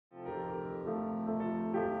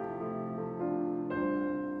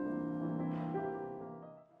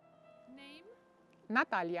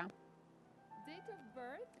Natalia. Date of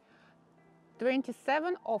birth?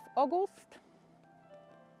 27th of August.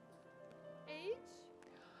 Age?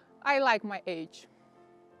 I like my age.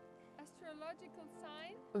 Astrological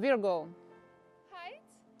sign? Virgo. Height?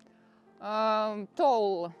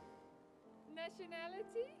 Tall.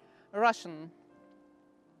 Nationality? Russian.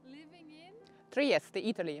 Living in? Trieste,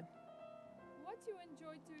 Italy. What do you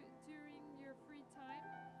enjoy during your free time?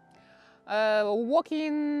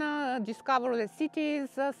 Walking, discover the cities,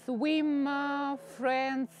 swim,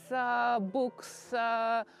 friends, books,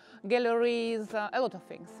 galleries, a lot of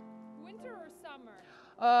things. Winter or summer?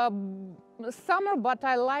 Summer, but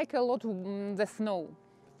I like a lot the snow.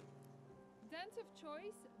 Dance of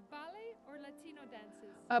choice, ballet or Latino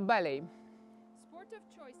dances? Ballet. Sport of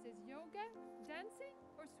choice is yoga, dancing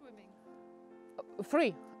or swimming?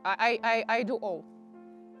 Free. I do all.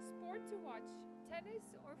 Sport to watch,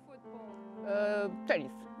 tennis or football?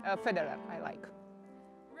 Tennis. Federer, I like.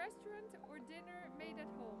 Restaurant or dinner made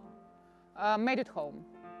at home? Made at home.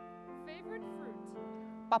 Favorite fruit?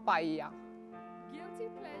 Papaya. Guilty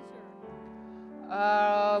pleasure?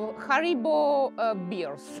 Haribo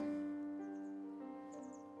beers.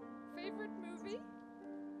 Favorite movie?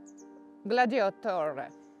 Gladiator.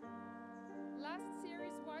 Last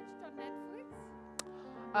series watched on Netflix?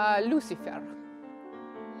 Lucifer.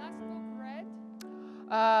 Last book read?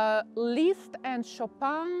 Liszt and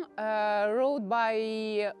Chopin, wrote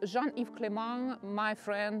by Jean-Yves Clément, my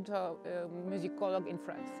friend, musicologue in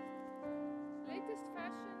France. Latest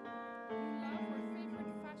fashion you love or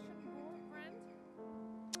favorite fashion brand?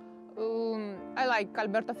 I like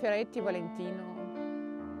Alberto Ferretti, Valentino.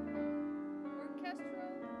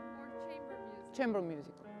 Orchestral or chamber music? Chamber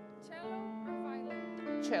music. Cello or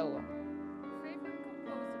violin? Cello. Favorite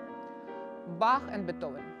composer? Bach and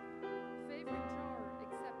Beethoven. Favorite genre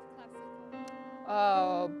except classical?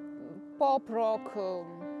 Pop, rock.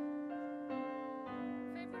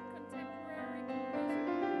 Favorite contemporary composer?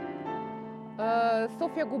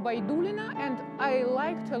 Sofia Gubaidulina, and I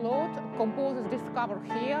liked a lot composers discovered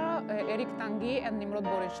here, Eric Tanguy and Nimrod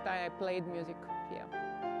Borenstein. I played music here.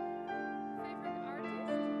 Favorite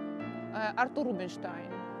artist? Arthur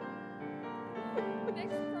Rubinstein.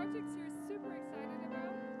 Next projects you're super excited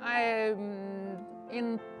about?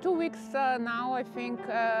 In 2 weeks now, I think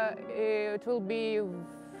it will be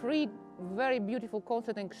 3 very beautiful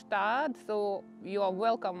concerts in Gstaad, so you are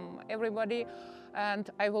welcome, everybody. And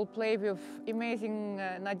I will play with amazing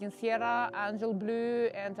Nadine Sierra, Angel Bleu,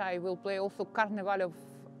 and I will play also Carnival of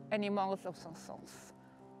Animals of Saint-Saëns.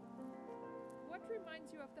 What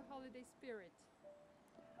reminds you of the holiday spirit?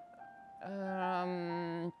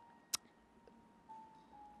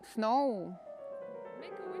 Snow.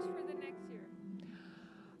 Make a wish for the next year.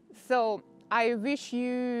 So I wish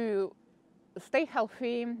you stay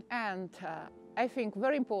healthy, and I think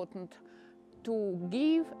very important to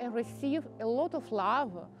give and receive a lot of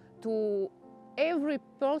love to every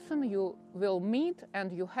person you will meet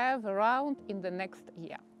and you have around in the next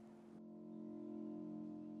year.